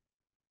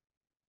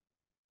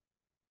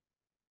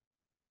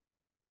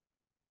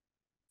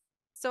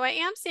 So I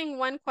am seeing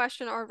one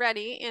question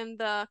already in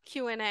the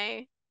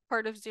Q&A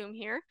part of Zoom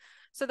here.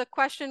 So the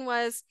question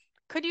was,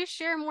 could you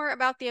share more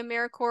about the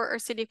AmeriCorps or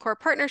Citicorps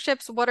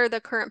partnerships? What are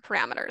the current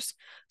parameters?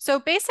 So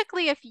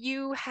basically, if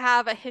you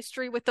have a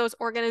history with those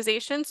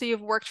organizations, so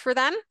you've worked for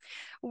them,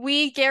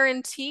 we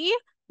guarantee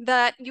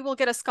that you will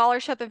get a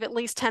scholarship of at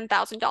least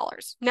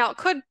 $10,000. Now, it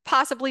could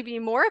possibly be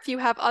more if you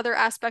have other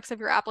aspects of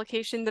your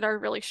application that are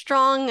really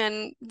strong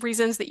and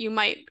reasons that you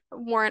might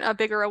warrant a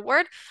bigger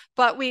award,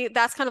 but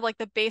that's kind of like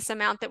the base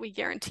amount that we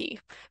guarantee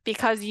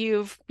because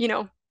you've,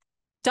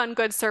 done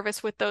good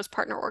service with those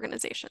partner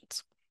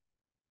organizations.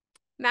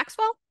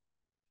 Maxwell?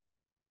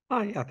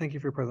 Hi, yeah, thank you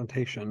for your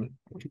presentation.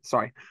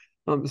 Sorry.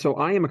 So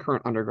I am a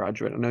current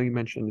undergraduate. I know you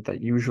mentioned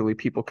that usually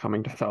people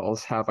coming to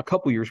Fels have a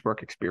couple years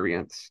work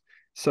experience.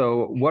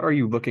 So what are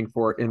you looking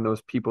for in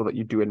those people that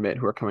you do admit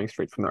who are coming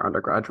straight from their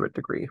undergraduate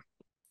degree?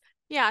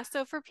 Yeah,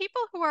 so for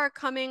people who are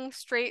coming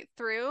straight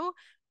through,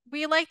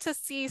 we like to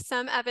see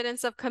some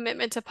evidence of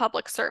commitment to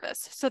public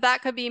service. So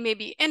that could be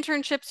maybe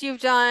internships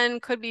you've done,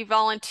 could be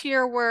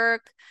volunteer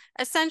work.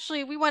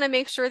 Essentially, we want to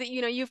make sure that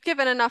you've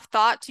given enough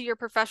thought to your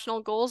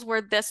professional goals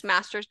where this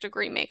master's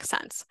degree makes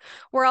sense.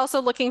 We're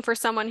also looking for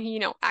someone who,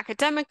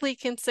 academically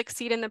can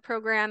succeed in the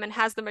program and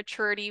has the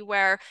maturity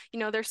where,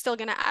 they're still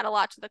going to add a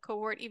lot to the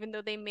cohort, even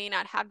though they may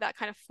not have that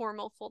kind of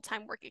formal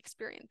full-time work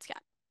experience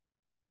yet.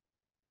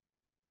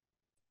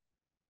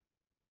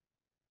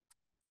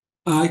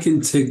 I can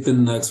take the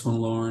next one,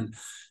 Lauren.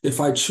 If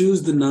I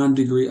choose the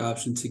non-degree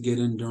option to get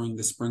in during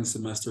the spring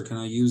semester, can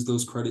I use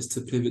those credits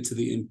to pivot to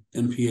the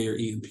MPA or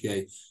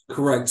EMPA?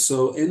 Correct.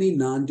 So any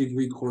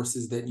non-degree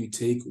courses that you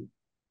take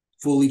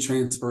fully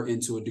transfer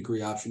into a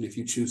degree option if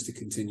you choose to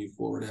continue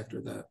forward after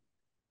that.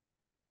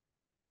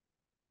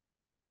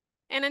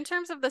 And in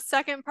terms of the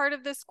second part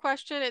of this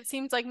question, it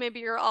seems like maybe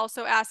you're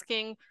also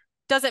asking,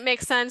 does it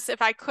make sense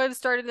if I could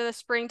start in the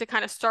spring to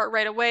kind of start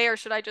right away, or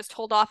should I just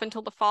hold off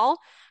until the fall?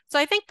 So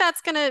I think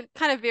that's going to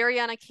kind of vary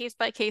on a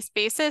case-by-case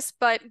basis,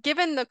 but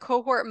given the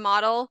cohort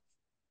model,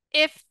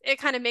 if it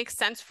kind of makes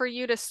sense for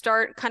you to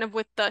start kind of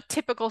with the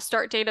typical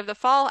start date of the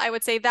fall, I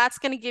would say that's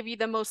going to give you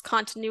the most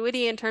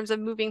continuity in terms of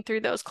moving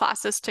through those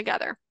classes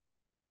together.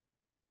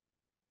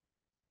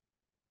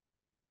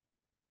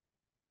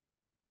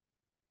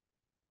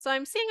 So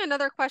I'm seeing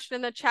another question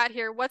in the chat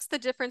here. What's the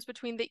difference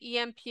between the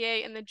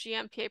EMPA and the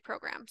GMPA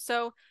program?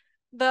 So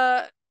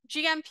the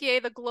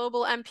GMPA, the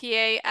global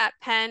MPA at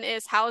Penn,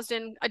 is housed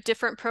in a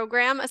different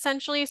program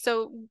essentially.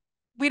 So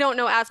we don't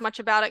know as much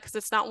about it because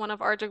it's not one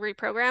of our degree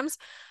programs.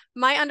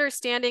 My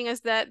understanding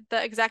is that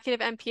the executive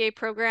MPA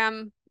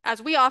program,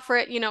 as we offer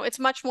it, it's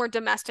much more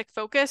domestic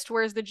focused,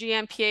 whereas the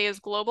GMPA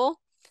is global.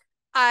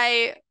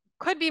 I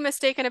could be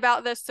mistaken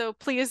about this, so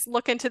please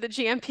look into the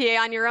GMPA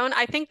on your own.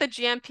 I think the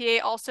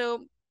GMPA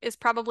also is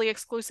probably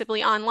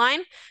exclusively online,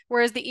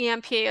 whereas the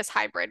EMPA is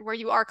hybrid, where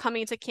you are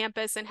coming to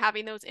campus and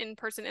having those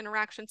in-person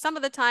interactions some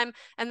of the time,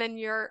 and then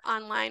you're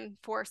online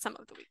for some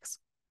of the weeks.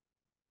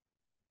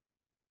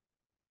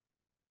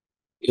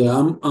 Yeah,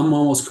 I'm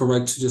almost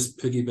correct to just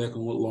piggyback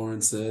on what Lauren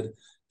said.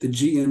 The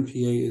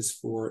GMPA is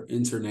for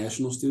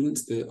international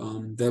students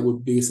that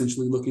would be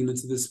essentially looking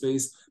into this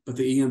space, but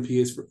the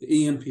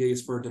EMPA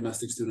is for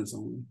domestic students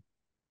only.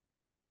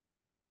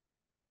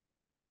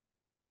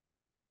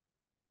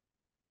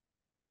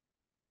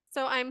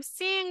 So I'm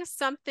seeing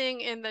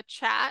something in the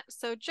chat.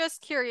 So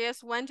just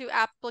curious, when do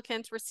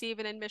applicants receive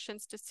an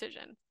admissions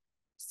decision?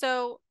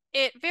 So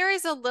it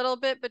varies a little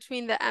bit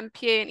between the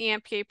MPA and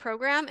EMPA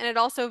program, and it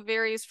also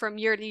varies from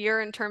year to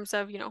year in terms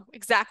of,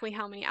 exactly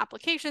how many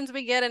applications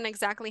we get and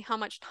exactly how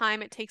much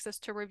time it takes us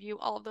to review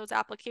all of those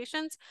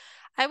applications.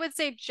 I would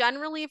say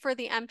generally for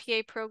the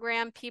MPA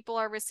program, people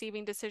are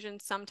receiving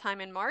decisions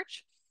sometime in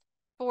March.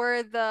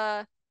 For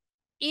the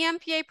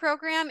EMPA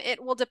program,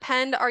 it will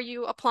depend. Are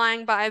you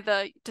applying by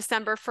the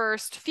December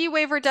 1st fee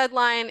waiver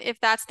deadline? If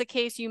that's the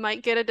case, you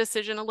might get a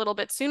decision a little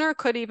bit sooner.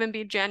 Could even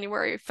be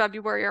January,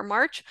 February, or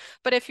March.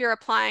 But if you're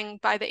applying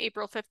by the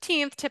April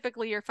 15th,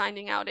 typically you're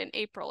finding out in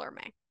April or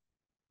May.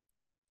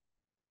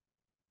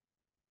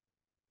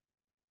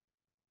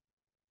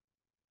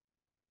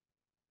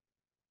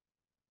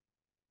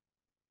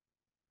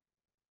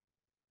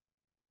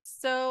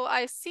 So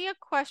I see a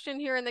question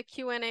here in the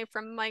Q&A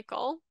from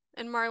Michael.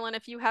 And Marlon,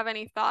 if you have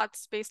any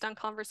thoughts based on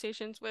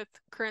conversations with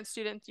current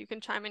students, you can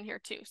chime in here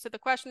too. So the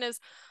question is,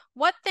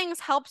 what things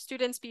help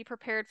students be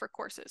prepared for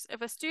courses?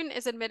 If a student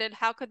is admitted,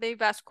 how could they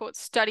best, quote,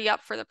 study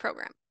up for the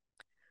program?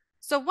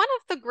 So one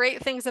of the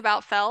great things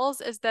about Fels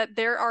is that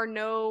there are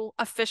no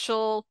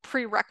official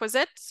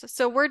prerequisites.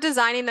 So we're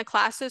designing the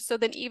classes so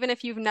that even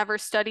if you've never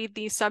studied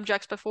these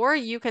subjects before,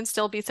 you can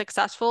still be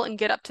successful and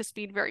get up to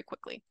speed very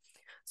quickly.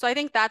 So I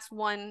think that's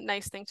one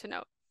nice thing to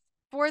note.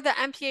 For the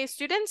MPA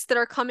students that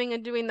are coming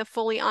and doing the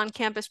fully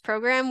on-campus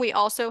program, we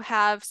also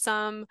have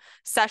some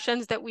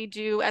sessions that we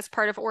do as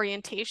part of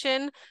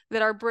orientation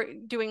that are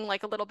doing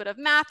like a little bit of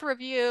math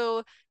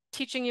review,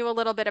 teaching you a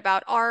little bit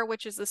about R,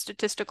 which is the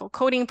statistical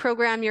coding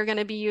program you're going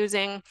to be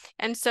using.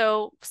 And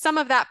so some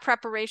of that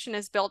preparation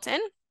is built in.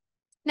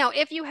 Now,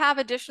 if you have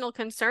additional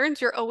concerns,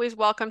 you're always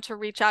welcome to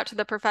reach out to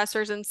the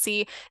professors and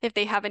see if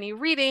they have any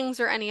readings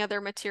or any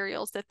other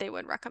materials that they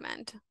would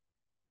recommend.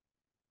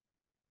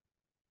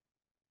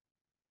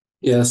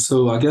 Yeah,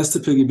 so I guess to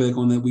piggyback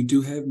on that, we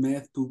do have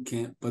math boot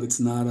camp, but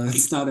it's not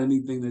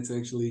anything that's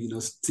actually,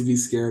 to be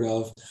scared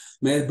of.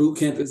 Math boot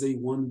camp is a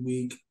 1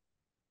 week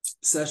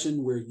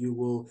session where you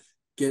will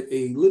get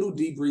a little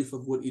debrief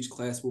of what each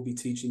class will be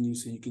teaching you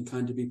so you can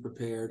kind of be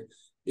prepared.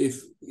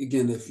 If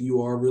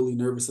you are really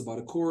nervous about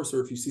a course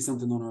or if you see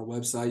something on our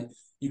website,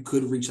 you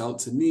could reach out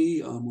to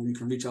me or you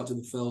can reach out to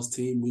the Fels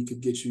team. We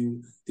could get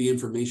you the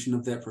information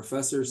of that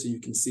professor so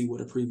you can see what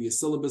a previous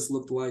syllabus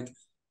looked like.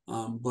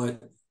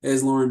 But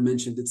as Lauren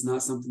mentioned, it's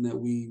not something that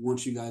we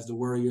want you guys to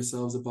worry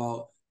yourselves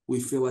about. We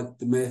feel like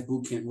the math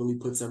bootcamp really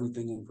puts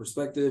everything in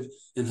perspective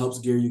and helps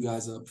gear you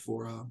guys up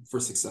for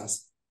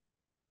success.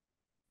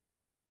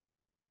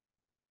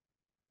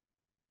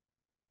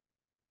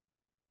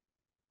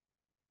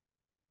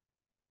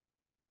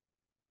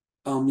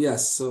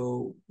 Yes,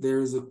 so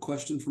there's a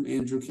question from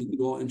Andrew. Can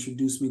you all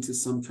introduce me to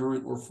some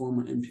current or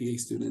former MPA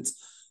students?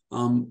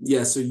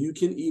 Yeah, so you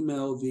can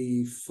email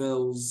the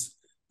Fels.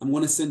 I'm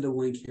going to send a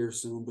link here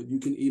soon, but you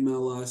can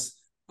email us.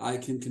 I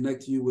can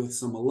connect you with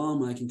some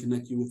alum. I can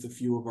connect you with a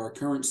few of our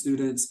current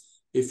students.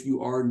 If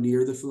you are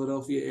near the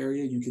Philadelphia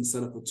area, you can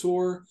set up a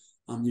tour.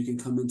 You can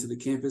come into the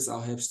campus.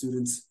 I'll have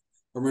students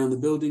around the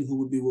building who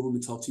would be willing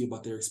to talk to you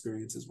about their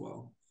experience as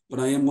well. But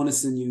I am going to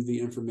send you the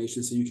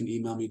information so you can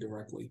email me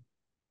directly.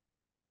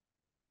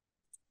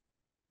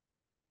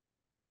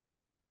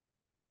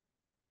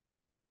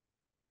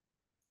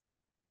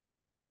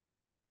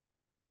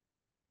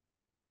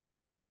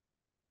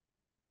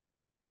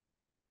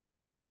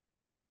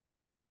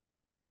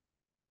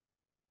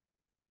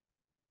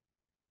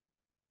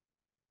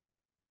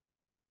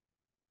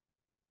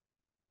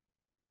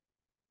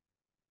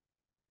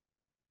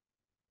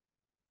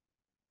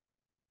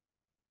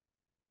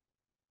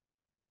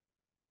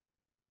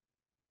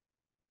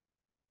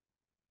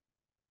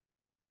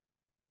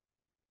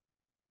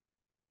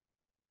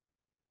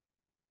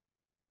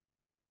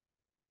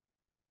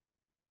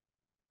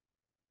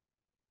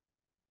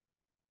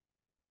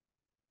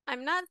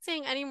 I'm not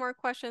seeing any more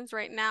questions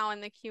right now in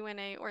the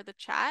Q&A or the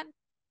chat.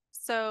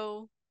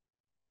 So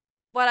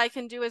what I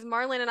can do is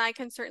Marlon and I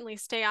can certainly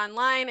stay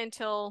online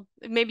until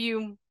maybe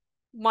you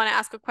want to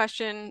ask a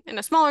question in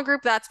a smaller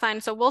group, that's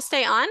fine. So we'll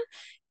stay on.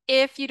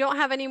 If you don't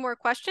have any more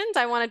questions,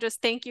 I want to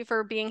just thank you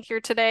for being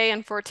here today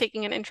and for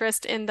taking an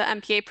interest in the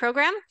MPA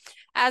program.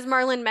 As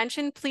Marlon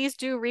mentioned, please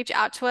do reach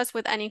out to us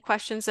with any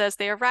questions as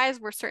they arise.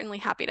 We're certainly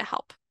happy to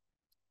help.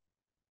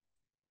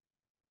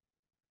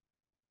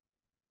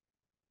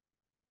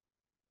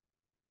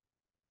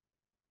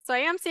 So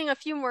I am seeing a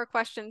few more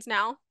questions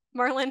now.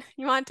 Marlon,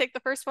 you want to take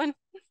the first one?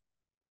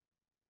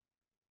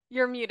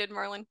 You're muted,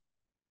 Marlon.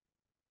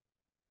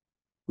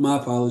 My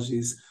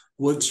apologies.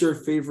 What's your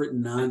favorite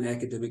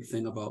non-academic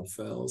thing about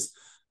Fels?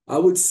 I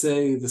would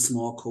say the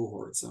small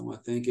cohorts. I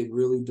think it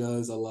really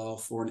does allow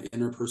for an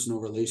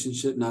interpersonal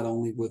relationship, not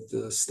only with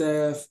the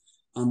staff,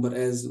 but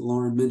as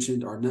Lauren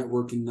mentioned, our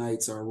networking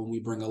nights are when we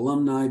bring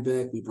alumni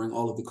back, we bring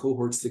all of the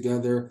cohorts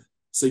together.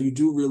 So you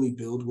do really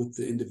build with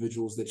the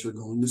individuals that you're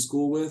going to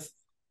school with.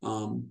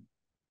 Um,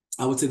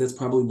 I would say that's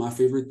probably my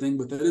favorite thing,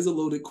 but that is a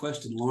loaded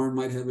question. Lauren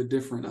might have a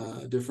different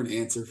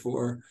answer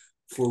for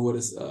what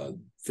is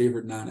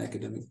favorite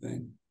non-academic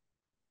thing.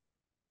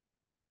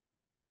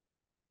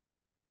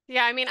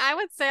 Yeah, I mean, I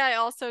would say I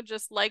also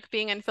just like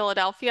being in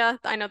Philadelphia.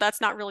 I know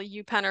that's not really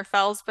UPenn or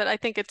Fells, but I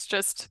think it's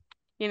just,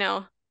 you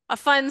know, a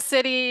fun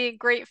city,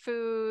 great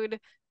food,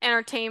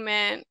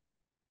 entertainment,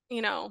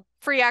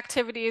 free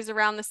activities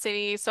around the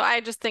city. So I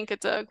just think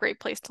it's a great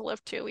place to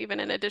live too, even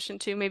in addition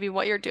to maybe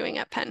what you're doing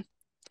at Penn.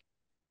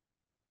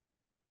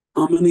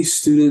 How many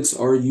students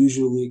are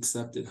usually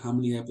accepted? How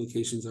many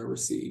applications are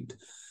received?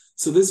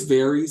 So this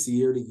varies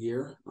year to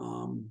year,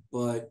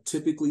 but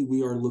typically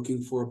we are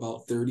looking for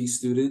about 30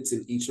 students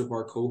in each of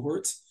our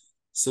cohorts.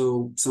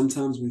 So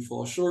sometimes we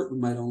fall short. We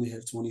might only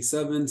have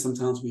 27.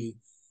 Sometimes we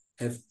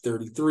have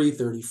 33,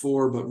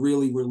 34, but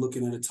really we're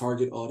looking at a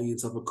target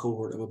audience of a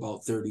cohort of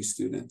about 30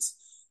 students.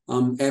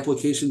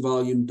 Application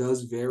volume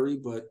does vary,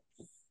 but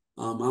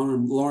I don't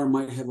know, Lauren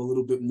might have a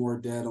little bit more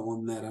data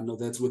on that. I know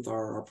that's with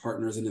our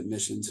partners in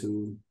admissions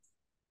who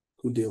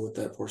deal with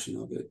that portion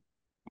of it.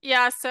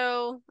 Yeah,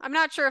 so I'm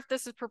not sure if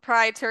this is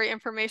proprietary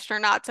information or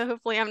not, so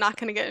hopefully I'm not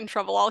going to get in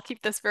trouble. I'll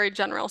keep this very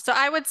general. So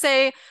I would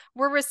say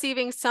we're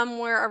receiving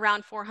somewhere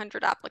around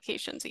 400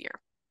 applications a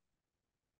year.